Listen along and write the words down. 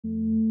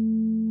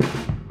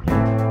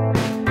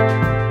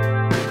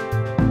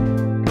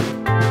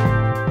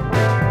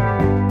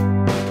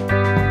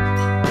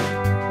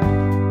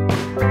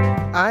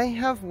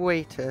have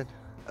waited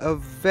a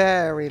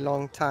very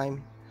long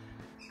time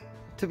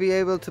to be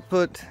able to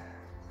put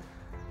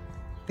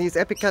these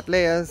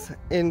EPICattleyas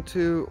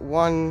into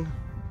one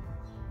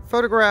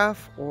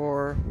photograph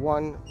or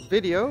one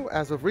video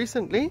as of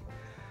recently,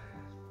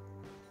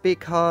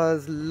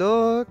 because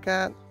look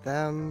at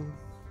them.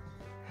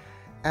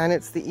 And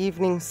it's the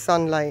evening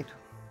sunlight,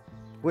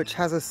 which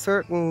has a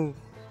certain,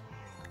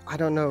 I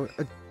don't know,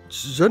 a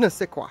je ne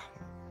sais quoi.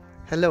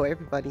 Hello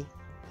everybody,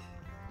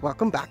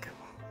 welcome back.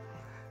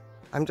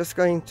 I'm just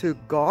going to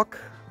gawk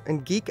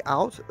and geek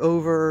out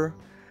over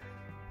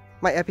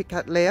my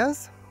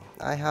EPICattleyas.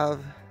 I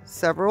have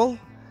several,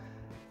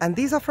 and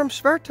these are from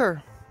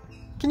Schwerter.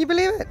 Can you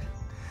believe it?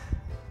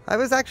 I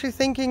was actually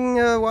thinking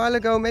a while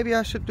ago maybe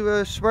I should do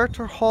a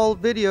Schwerter haul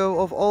video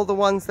of all the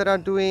ones that are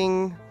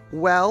doing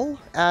well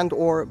and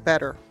or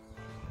better.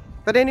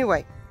 But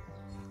anyway,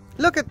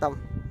 look at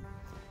them.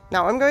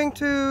 Now I'm going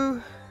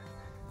to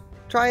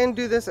try and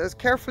do this as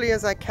carefully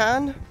as I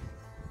can.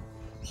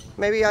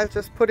 Maybe I'll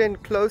just put in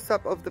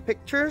close-up of the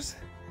pictures,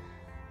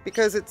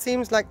 because it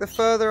seems like the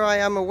further I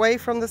am away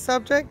from the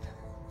subject,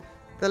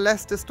 the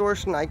less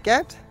distortion I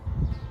get.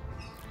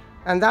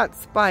 And that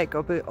spike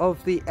of the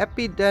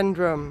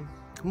Epidendrum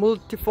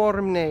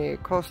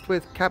multiforme crossed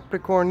with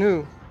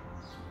Capricornu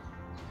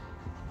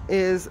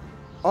is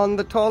on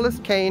the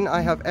tallest cane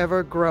I have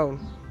ever grown.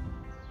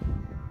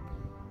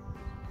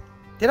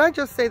 Did I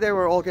just say they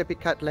were all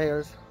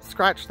EPICattleyas?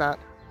 Scratch that.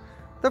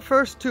 The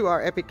first two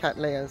are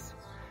EPICattleyas.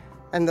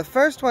 And the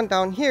first one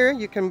down here,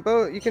 you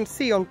can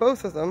see on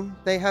both of them,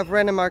 they have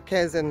René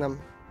Marquez in them.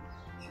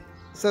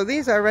 So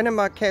these are René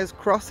Marquez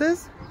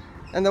crosses,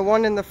 and the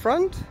one in the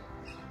front,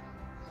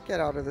 get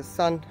out of the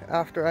sun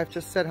after I've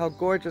just said how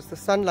gorgeous the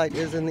sunlight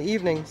is in the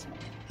evenings.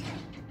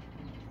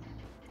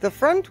 The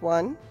front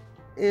one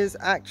is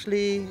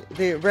actually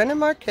the René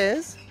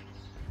Marquez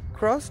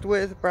crossed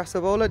with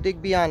Brassavola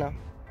digbyana.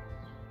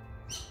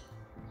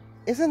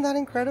 Isn't that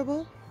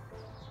incredible?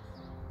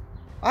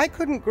 I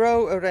couldn't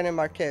grow a René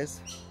Marquez.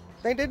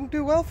 They didn't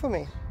do well for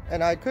me,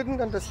 and I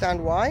couldn't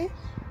understand why.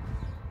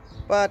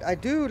 But I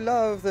do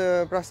love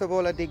the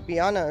Brassavola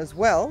digbyana as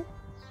well,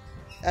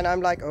 and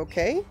I'm like,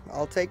 okay,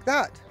 I'll take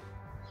that.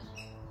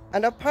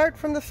 And apart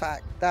from the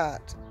fact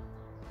that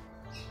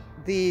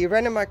the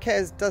René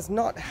Marquez does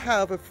not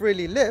have a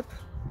frilly lip,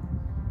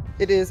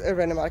 it is a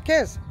René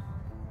Marquez,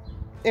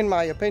 in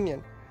my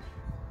opinion.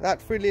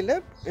 That frilly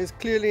lip is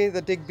clearly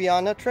the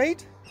digbyana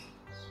trait.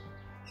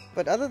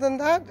 But other than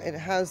that, it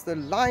has the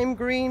lime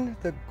green,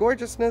 the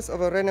gorgeousness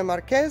of a René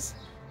Marquez.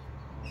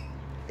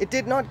 It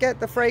did not get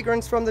the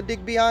fragrance from the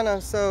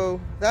digbyana, so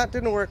that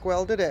didn't work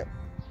well, did it?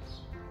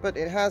 But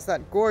it has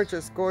that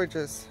gorgeous,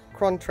 gorgeous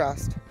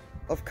contrast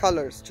of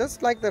colors,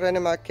 just like the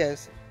René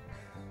Marquez.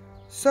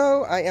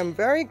 So I am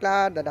very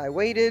glad that I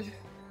waited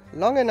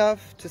long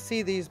enough to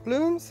see these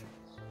blooms.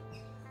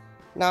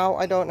 Now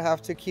I don't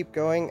have to keep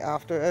going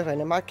after a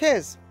René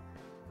Marquez.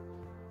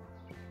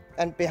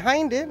 And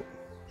behind it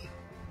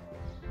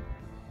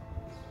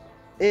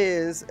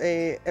is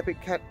a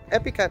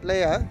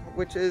EPICattleya,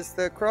 which is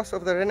the cross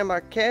of the René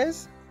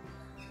Marquez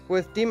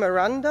with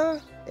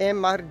Dimeranda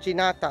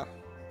emarginata.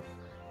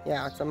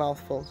 Yeah, it's a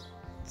mouthful.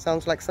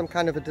 Sounds like some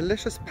kind of a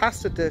delicious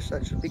pasta dish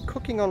that should be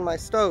cooking on my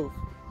stove.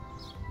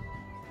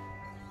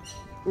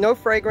 No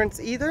fragrance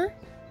either.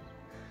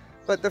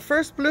 But the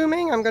first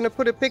blooming, I'm going to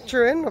put a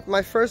picture in of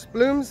my first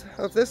blooms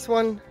of this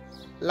one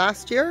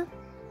last year.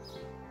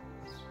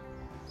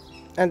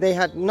 And they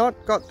had not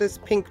got this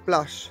pink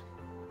blush.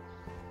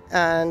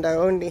 And I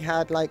only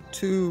had like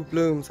 2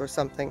 blooms or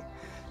something.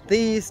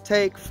 These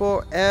take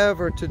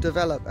forever to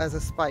develop as a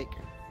spike.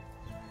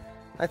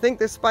 I think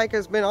this spike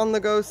has been on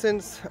the go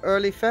since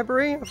early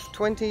February of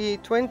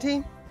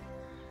 2020.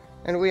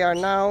 And we are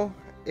now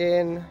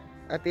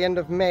at the end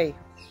of May.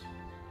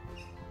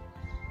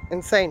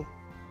 Insane.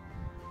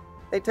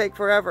 They take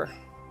forever.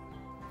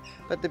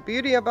 But the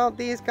beauty about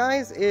these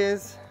guys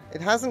is it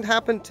hasn't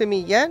happened to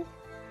me yet,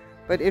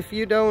 but if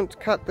you don't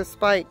cut the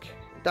spike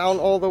down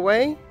all the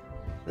way,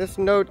 this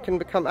node can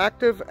become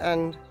active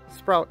and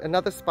sprout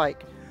another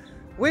spike,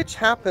 which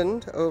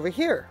happened over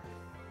here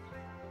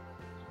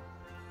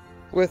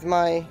with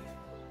my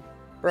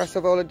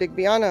Brassavola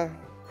digbyana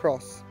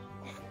cross.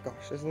 Oh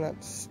gosh, isn't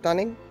that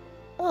stunning?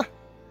 Ah,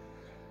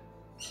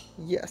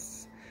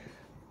 yes.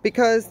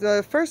 Because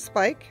the first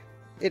spike,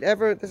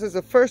 this is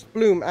the first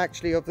bloom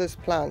actually of this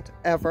plant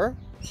ever.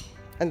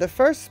 And the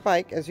first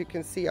spike, as you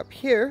can see up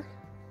here,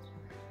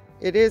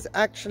 it is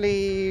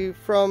actually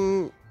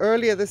from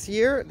earlier this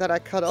year that I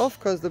cut off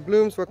because the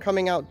blooms were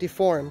coming out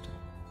deformed.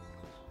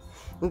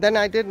 And then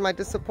I did my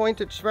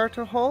disappointed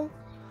Schwerter haul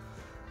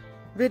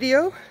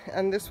video,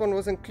 and this one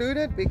was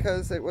included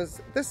because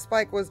this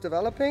spike was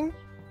developing,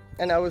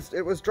 and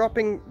it was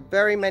dropping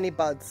very many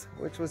buds,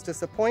 which was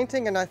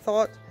disappointing, and I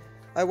thought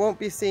I won't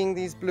be seeing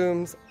these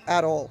blooms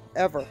at all,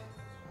 ever.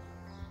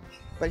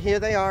 But here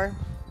they are.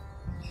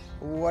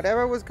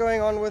 Whatever was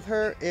going on with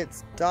her,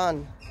 it's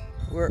done.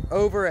 We're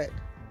over it.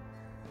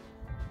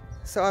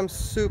 So I'm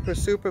super,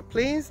 super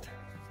pleased.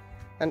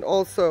 And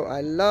also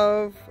I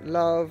love,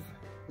 love,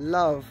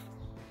 love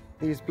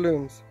these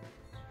blooms.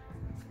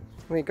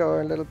 We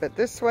go a little bit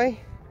this way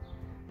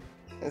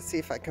and see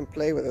if I can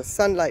play with the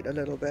sunlight a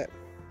little bit.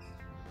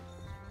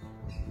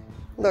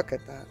 Look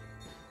at that.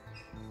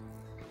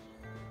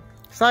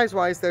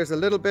 Size-wise, there's a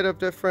little bit of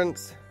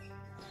difference.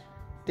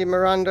 The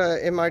Miranda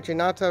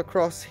Emarginata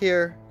cross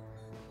here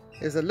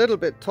is a little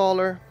bit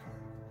taller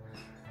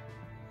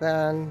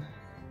than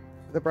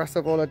the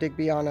Brassavola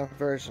digbyana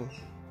version.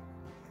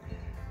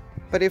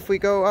 But if we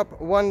go up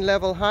one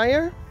level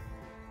higher,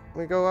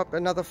 we go up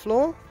another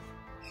floor,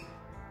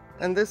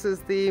 and this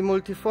is the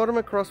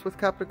Multiforme cross with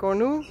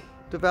Capricornu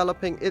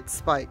developing its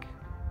spike.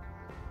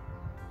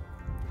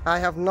 I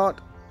have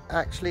not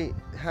actually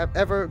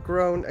ever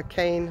grown a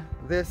cane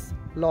this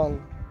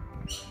long.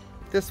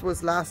 This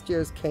was last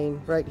year's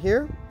cane right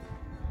here,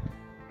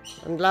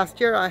 and last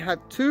year I had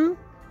 2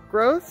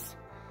 growths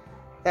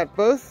that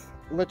both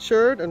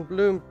matured and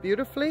bloomed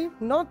beautifully.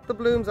 Not the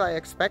blooms I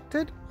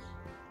expected.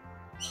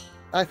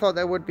 I thought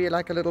there would be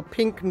like a little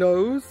pink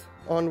nose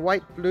on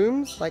white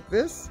blooms like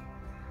this,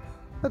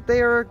 but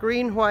they are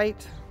green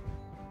white,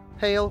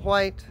 pale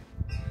white.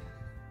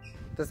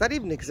 Does that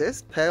even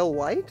exist? Pale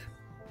white?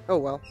 Oh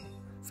well,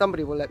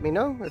 somebody will let me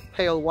know if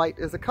pale white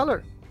is a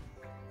color.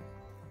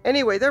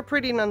 Anyway, they're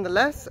pretty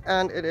nonetheless,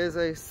 and it is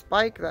a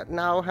spike that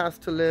now has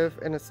to live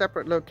in a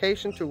separate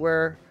location to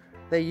where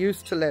they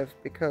used to live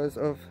because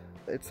of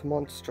its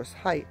monstrous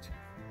height.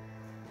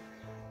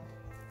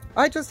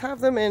 I just have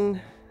them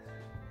in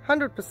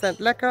 100%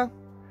 leca,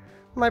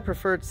 my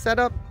preferred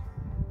setup,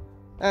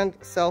 and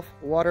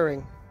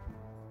self-watering.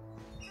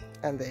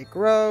 And they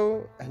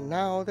grow, and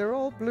now they're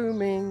all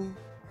blooming.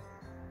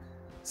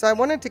 So I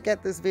wanted to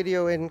get this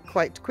video in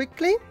quite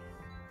quickly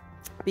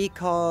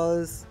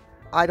because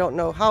I don't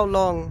know how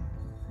long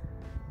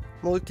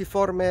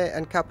Multiforme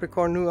and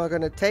Capricornu are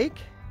going to take.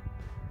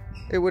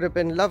 It would have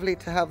been lovely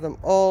to have them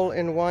all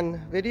in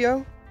one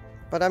video,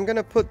 but I'm going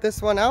to put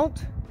this one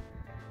out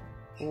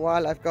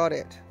while I've got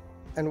it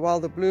and while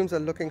the blooms are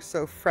looking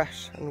so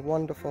fresh and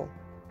wonderful.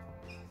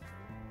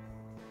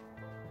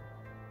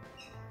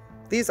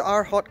 These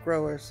are hot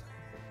growers,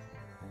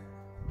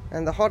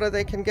 and the hotter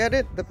they can get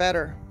it, the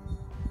better.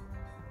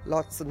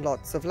 Lots and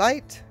lots of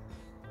light.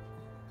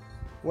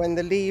 When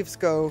the leaves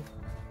go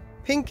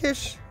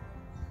pinkish,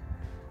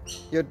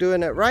 you're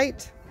doing it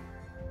right.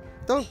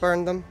 Don't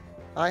burn them.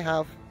 I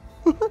have.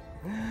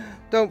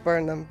 Don't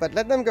burn them, but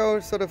let them go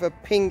sort of a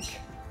pink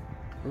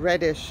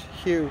reddish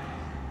hue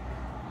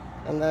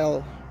and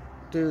they'll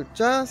do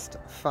just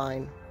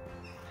fine.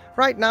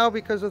 Right now,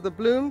 because of the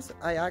blooms,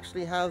 I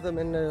actually have them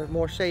in a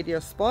more shadier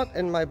spot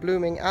in my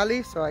blooming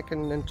alley so I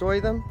can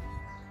enjoy them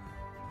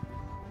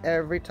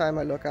every time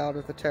I look out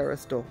of the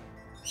terrace door.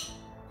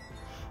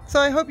 So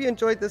I hope you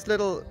enjoyed this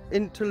little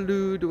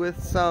interlude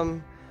with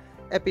some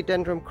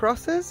epidendrum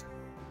crosses.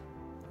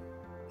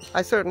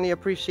 I certainly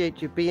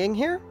appreciate you being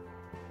here.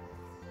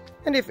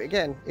 And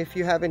if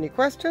you have any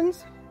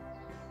questions,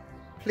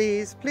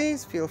 please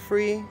feel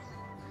free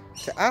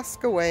to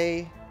ask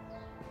away,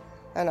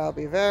 and I'll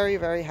be very,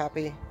 very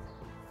happy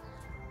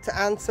to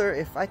answer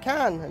if I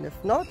can, and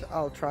if not,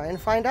 I'll try and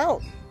find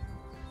out.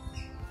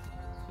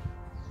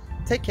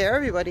 Take care,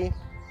 everybody.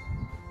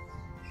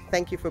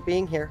 Thank you for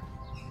being here.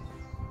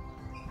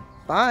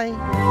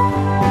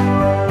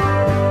 Bye.